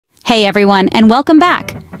Hey everyone, and welcome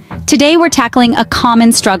back. Today we're tackling a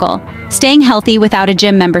common struggle, staying healthy without a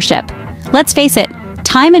gym membership. Let's face it,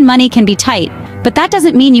 time and money can be tight, but that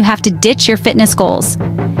doesn't mean you have to ditch your fitness goals.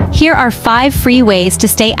 Here are 5 free ways to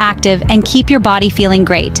stay active and keep your body feeling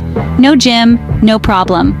great. No gym, no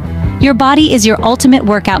problem. Your body is your ultimate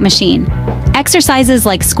workout machine. Exercises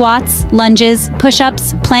like squats, lunges,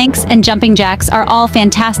 push-ups, planks, and jumping jacks are all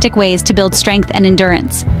fantastic ways to build strength and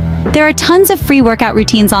endurance. There are tons of free workout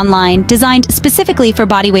routines online designed specifically for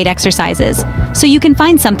bodyweight exercises, so you can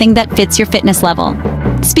find something that fits your fitness level.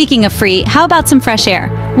 Speaking of free, how about some fresh air?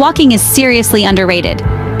 Walking is seriously underrated.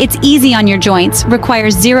 It's easy on your joints,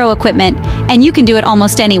 requires zero equipment, and you can do it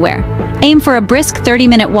almost anywhere. Aim for a brisk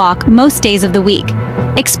 30-minute walk most days of the week.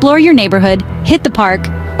 Explore your neighborhood, hit the park,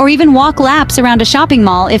 or even walk laps around a shopping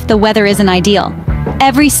mall if the weather isn't ideal.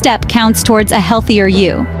 Every step counts towards a healthier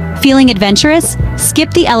you. Feeling adventurous?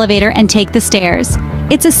 Skip the elevator and take the stairs.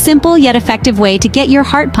 It's a simple yet effective way to get your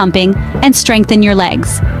heart pumping and strengthen your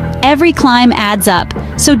legs. Every climb adds up,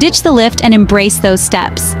 so ditch the lift and embrace those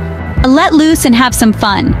steps. Let loose and have some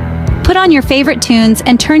fun. Put on your favorite tunes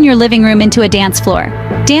and turn your living room into a dance floor.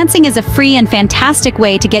 Dancing is a free and fantastic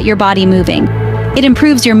way to get your body moving. It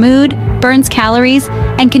improves your mood, burns calories,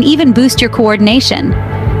 and can even boost your coordination.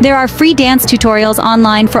 There are free dance tutorials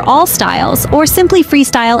online for all styles, or simply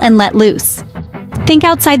freestyle and let loose. Think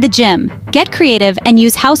outside the gym. Get creative and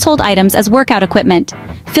use household items as workout equipment.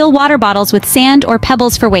 Fill water bottles with sand or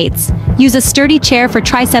pebbles for weights. Use a sturdy chair for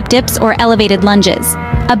tricep dips or elevated lunges.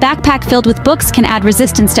 A backpack filled with books can add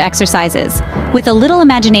resistance to exercises. With a little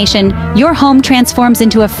imagination, your home transforms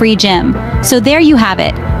into a free gym. So there you have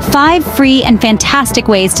it, 5 free and fantastic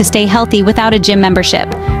ways to stay healthy without a gym membership.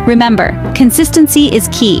 Remember, consistency is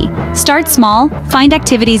key. Start small, find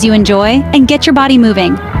activities you enjoy, and get your body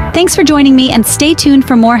moving. Thanks for joining me, and stay tuned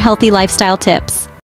for more healthy lifestyle tips.